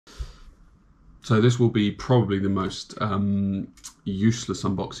So this will be probably the most useless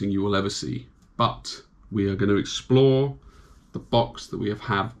unboxing you will ever see, but we are going to explore the box that we have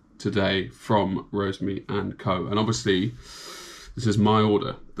had today from Rosemary Co. And obviously this is my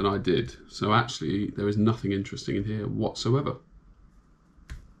order that I did, so actually there is nothing interesting in here whatsoever.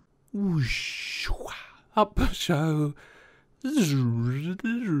 Hutber Show.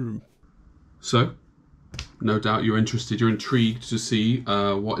 So, no doubt you're interested, you're intrigued to see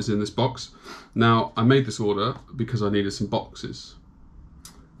what is in this box. Now, I made this order because I needed some boxes.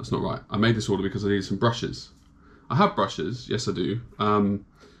 That's not right. I made this order because I needed some brushes. I have brushes, yes I do,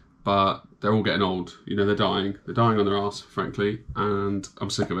 but they're all getting old. You know, they're dying. They're dying on their ass, frankly, and I'm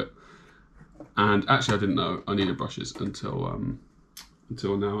sick of it. And actually, I didn't know I needed brushes until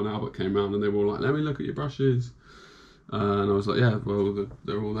now, and Albert came round and they were all like, let me look at your brushes. And I was like, yeah, well,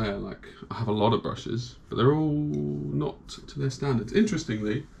 they're all there. Like, I have a lot of brushes, but they're all not to their standards.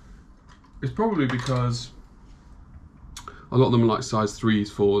 Interestingly, it's probably because a lot of them are like size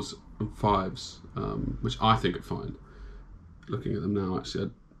 3s, 4s, and 5s, which I think are fine. Looking at them now,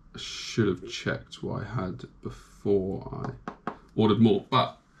 actually, I should have checked what I had before I ordered more,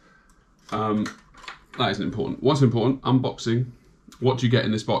 but that isn't important. What's important? Unboxing. What do you get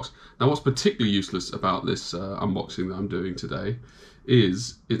in this box? Now, what's particularly useless about this unboxing that I'm doing today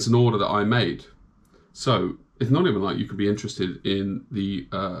is it's an order that I made. So it's not even like you could be interested in the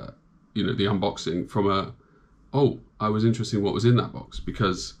the unboxing from a, oh, I was interested in what was in that box,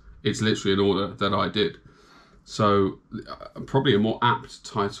 because it's literally an order that I did. So probably a more apt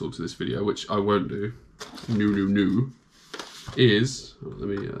title to this video, which I won't do, is, let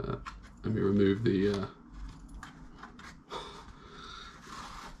me remove the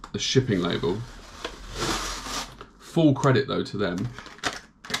shipping label. Full credit though to them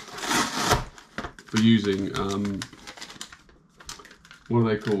for using what are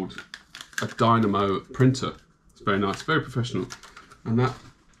they called? A Dynamo printer. It's very nice, very professional, and that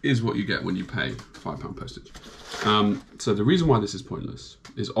is what you get when you pay £5 postage. So the reason why this is pointless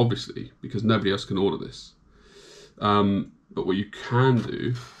is obviously because nobody else can order this. But what you can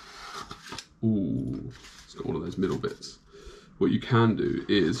do, ooh, it's got one of those middle bits. What you can do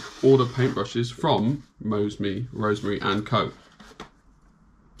is order paintbrushes from Rosemary Co.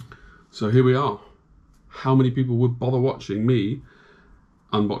 So here we are. How many people would bother watching me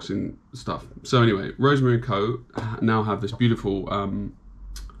unboxing stuff? So anyway, Rosemary Co. now have this beautiful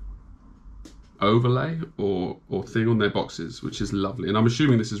overlay or thing on their boxes, which is lovely. And I'm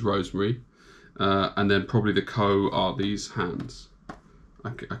assuming this is Rosemary, and then probably the Co. are these hands.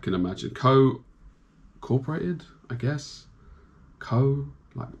 I can imagine. Co. Incorporated, I guess. Co,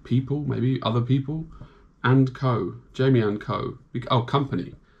 like people, maybe other people, and Co, Jamie and Co. Oh,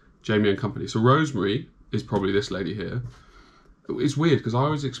 company, Jamie and Company. So Rosemary is probably this lady here. It's weird because I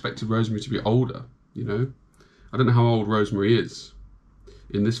always expected Rosemary to be older, you know. I don't know how old Rosemary is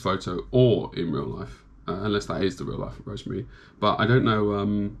in this photo or in real life, unless that is the real life of Rosemary. But I don't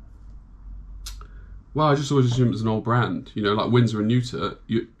know. Well, I just always assumed it's an old brand, you know, like Windsor and Newton.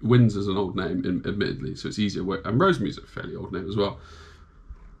 Windsor's an old name, admittedly, so it's easier. And Rosemary's a fairly old name as well.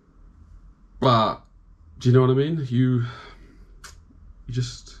 But do you know what I mean? You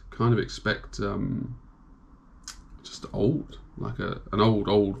just kind of expect just old, like an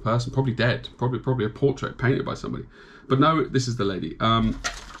old person, probably dead, probably a portrait painted by somebody. But no, this is the lady.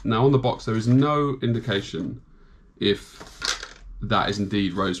 Now on the box there is no indication if that is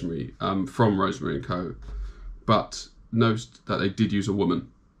indeed Rosemary, from Rosemary Co. But note that they did use a woman.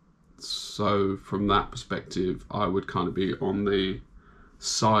 So from that perspective, I would kind of be on the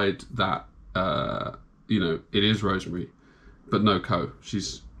side that, you know, it is Rosemary, but no Co.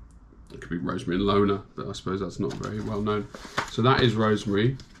 It could be Rosemary and Lona, but I suppose that's not very well known. So that is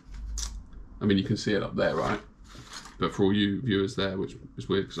Rosemary. I mean, you can see it up there, right? But for all you viewers there, which is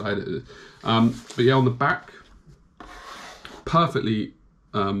weird because I edited it. But yeah, on the back, perfectly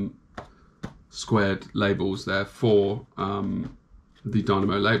squared labels there for the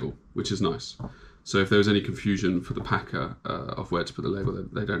Dynamo label, which is nice. So if there was any confusion for the packer of where to put the label,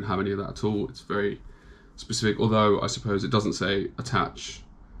 they don't have any of that at all. It's very specific, although I suppose it doesn't say attach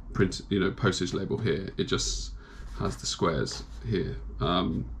print, you know, postage label here. It just has the squares here.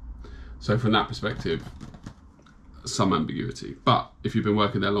 So from that perspective, some ambiguity. But if you've been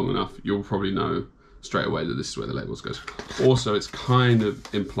working there long enough, you'll probably know straight away that this is where the labels goes. Also, it's kind of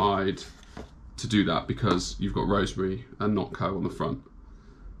implied to do that because you've got Rosemary and not Co on the front.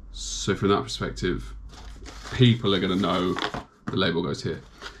 So from that perspective, people are going to know the label goes here.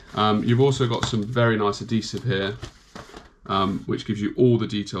 You've also got some very nice adhesive here, which gives you all the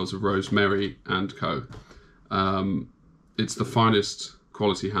details of Rosemary Co. It's the finest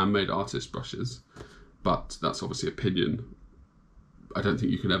quality handmade artist brushes, but that's obviously opinion. I don't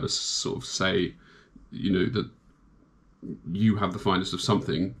think you can ever sort of say, you know, that you have the finest of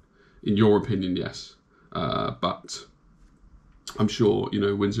something. In your opinion, yes, but I'm sure, you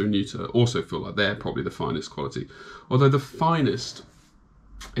know, Winsor and Newton also feel like they're probably the finest quality. Although the finest,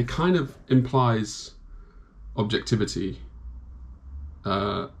 it kind of implies objectivity,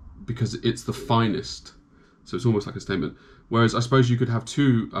 because it's the finest, so it's almost like a statement. Whereas I suppose you could have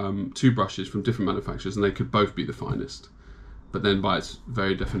two brushes from different manufacturers and they could both be the finest, but then by its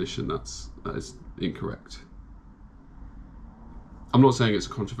very definition that is incorrect. I'm not saying it's a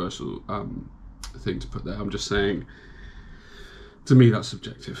controversial thing to put there, I'm just saying to me that's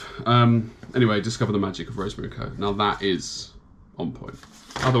subjective. Anyway, discover the magic of Rosemary Co. Now that is on point.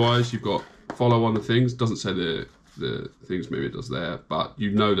 Otherwise you've got follow on the things, doesn't say the things, maybe it does there, but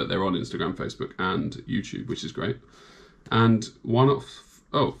you know that they're on Instagram, Facebook and YouTube, which is great. And one of,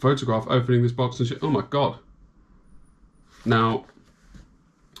 photograph opening this box and shit. Oh my god. Now,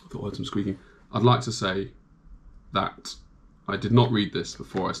 I thought I heard some squeaking. I'd like to say that I did not read this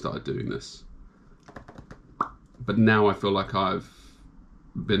before I started doing this, but now I feel like I've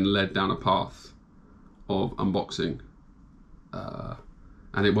been led down a path of unboxing,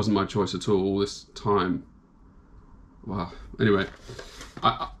 and it wasn't my choice at all this time. Wow. Anyway,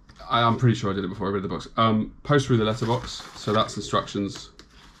 I'm pretty sure I did it before I read the box. Post through the letterbox, so that's instructions.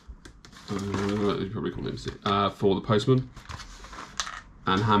 You probably can't even see for the postman.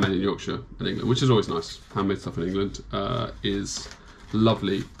 And handmade in Yorkshire and England, which is always nice. Handmade stuff in England is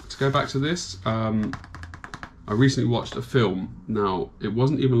lovely. To go back to this, I recently watched a film. Now, it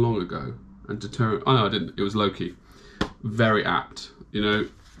wasn't even long ago, and oh no, I didn't. It was Loki. Very apt. You know,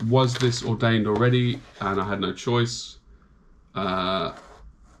 was this ordained already and I had no choice?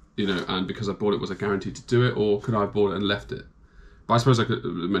 You know, and because I bought it, was I guaranteed to do it, or could I have bought it and left it? But I suppose I could.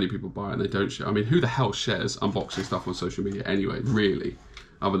 Many people buy it and they don't share. I mean, who the hell shares unboxing stuff on social media anyway, really?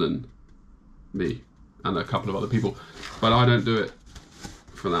 Other than me and a couple of other people. But I don't do it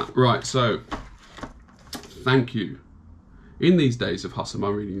for that. Right, so, thank you. In these days of hustle,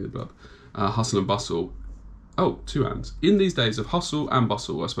 I'm reading the blurb, hustle and bustle. Oh, two hands. In these days of hustle and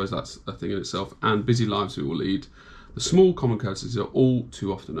bustle, I suppose that's a thing in itself, and busy lives we all lead, the small common courtesies are all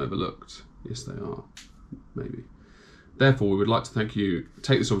too often overlooked. Yes, they are. Maybe. Therefore, we would like to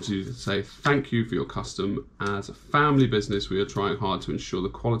take this opportunity to say thank you for your custom. As a family business, we are trying hard to ensure a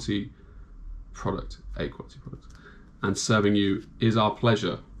quality product, and serving you is our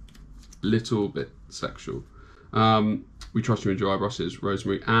pleasure. Little bit sexual. We trust you enjoy our brushes,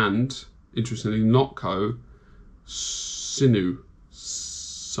 Rosemary, and, interestingly, not Co, Sinu.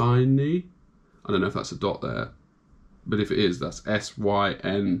 I don't know if that's a dot there, but if it is, that's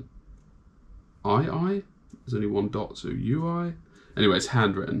SYNII. There's only one dot, so UI. Anyway, it's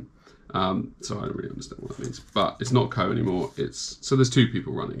handwritten, so I don't really understand what that means. But it's not Co anymore. So there's two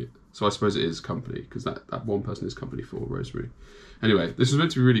people running it. So I suppose it is company, because that one person is company for Rosemary. Anyway, this was meant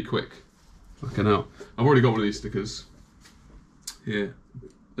to be really quick. Fucking hell. I've already got one of these stickers here.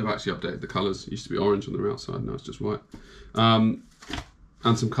 They've actually updated the colours. It used to be orange on the outside, now it's just white. And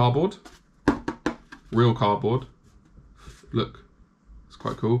some cardboard. Real cardboard. Look, it's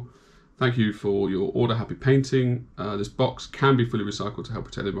quite cool. Thank you for your order. Happy painting. This box can be fully recycled to help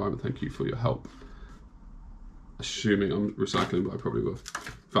protect the environment. Thank you for your help. Assuming I'm recycling, but I probably will.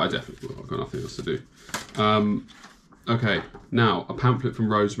 But I definitely will. I've got nothing else to do. Okay, now a pamphlet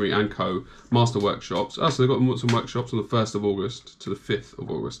from Rosemary and Co. Master Workshops. So they've got some workshops on the 1st of August to the 5th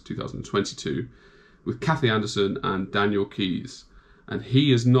of August 2022 with Kathy Anderson and Daniel Keys. And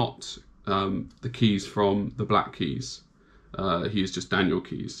he is not the Keys from the Black Keys. He is just Daniel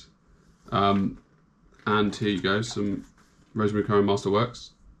Keys. And here you go, some Rosemary Co. Masterworks.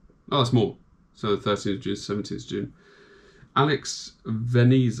 Oh, that's more. So the 13th of June, 17th of June. Alex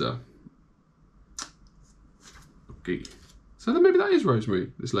Veneza. Okay. So then maybe that is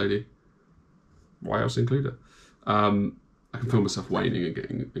Rosemary, this lady. Why else include her? I can feel myself waning and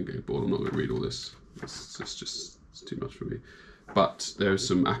getting bored. I'm not going to read all this. It's too much for me. But there are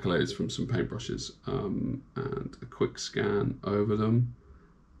some accolades from some paintbrushes, and a quick scan over them.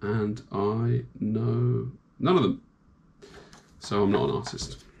 And I know none of them. So I'm not an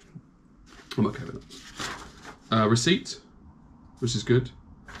artist. I'm okay with that. Receipt, which is good.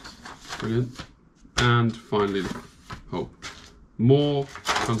 Brilliant. And finally, more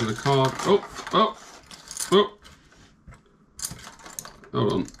comes in a card. Oh.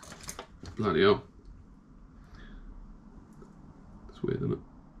 Hold on. Bloody hell. It's weird, isn't it?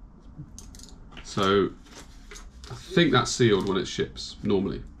 So, I think that's sealed when it ships,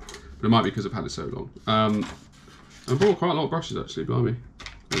 normally. But it might be because I've had it so long. I bought quite a lot of brushes, actually, blimey.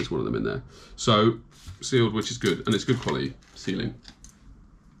 There's one of them in there. So, sealed, which is good. And it's good quality sealing,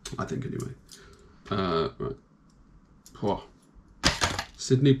 I think, anyway. Right. Oh.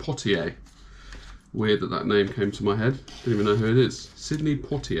 Sidney Poitier. Weird that name came to my head. Didn't even know who it is. Sidney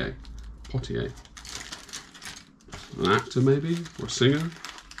Poitier. Poitier. An actor, maybe? Or a singer?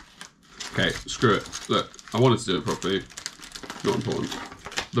 Okay, screw it. Look, I wanted to do it properly. Not important.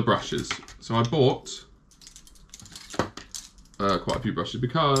 The brushes. So I bought quite a few brushes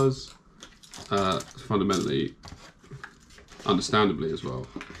because fundamentally, understandably as well,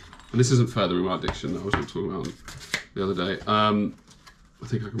 and this isn't furthering my addiction that I was talking about the other day. I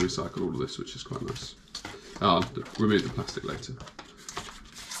think I can recycle all of this, which is quite nice. I'll remove the plastic later.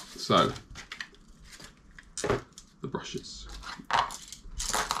 So, the brushes.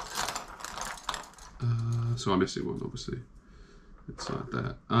 So I'm missing one, obviously. Inside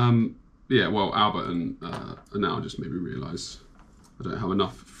there. Yeah, well, Albert and now just made me realise I don't have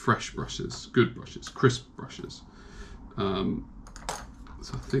enough fresh brushes, good brushes, crisp brushes. So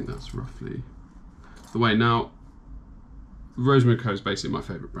I think that's roughly the way. Now, Rosemary Co is basically my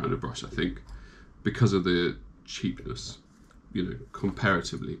favourite brand of brush, I think, because of the cheapness, you know,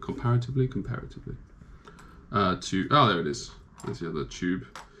 comparatively, to, oh, there it is. There's the other tube.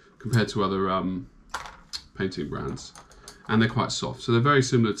 Compared to other painting brands. And they're quite soft. So they're very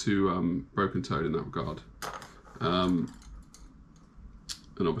similar to Broken Toad in that regard. And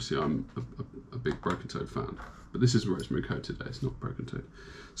obviously I'm a big Broken Toad fan. But this is Rosemary Co today, it's not Broken Toad.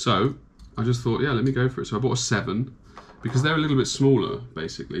 So I just thought, yeah, let me go for it. So I bought a 7 because they're a little bit smaller,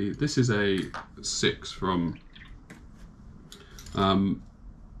 basically. This is a 6 from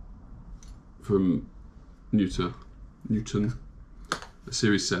Newton, a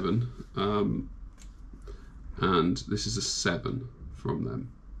Series 7. And this is a 7 from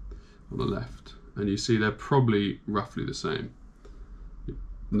them on the left. And you see they're probably roughly the same.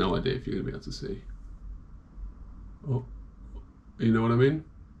 No idea if you're going to be able to see. Oh, you know what I mean?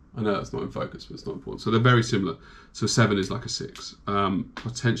 I know that's not in focus, but it's not important. So they're very similar. So 7 is like a 6.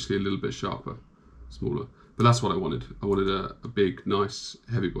 Potentially a little bit sharper, smaller. But that's what I wanted. I wanted a big, nice,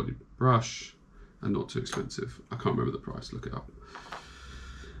 heavy-bodied brush and not too expensive. I can't remember the price, look it up.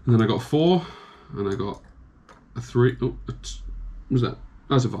 And then I got a 4, and I got a 3. Oh, what was that?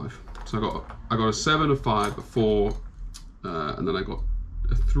 That's a 5. So I got a 7, a 5, a 4, and then I got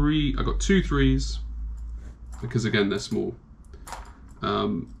a 3. I got 2 3s because again they're small.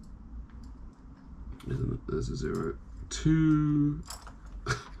 There's a 0. 2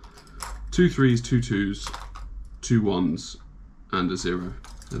 3s, 2 2s, 2 1s, and a 0.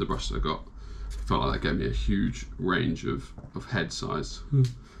 They're the brushes I got. I felt like that gave me a huge range of head size.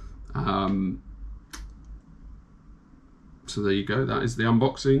 So there you go, that is the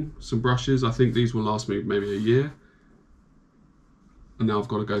unboxing. Some brushes, I think these will last me maybe a year. And now I've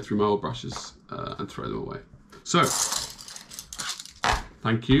got to go through my old brushes and throw them away. So,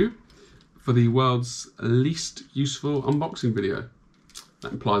 thank you for the world's least useful unboxing video.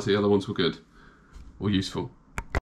 That implies the other ones were good or useful.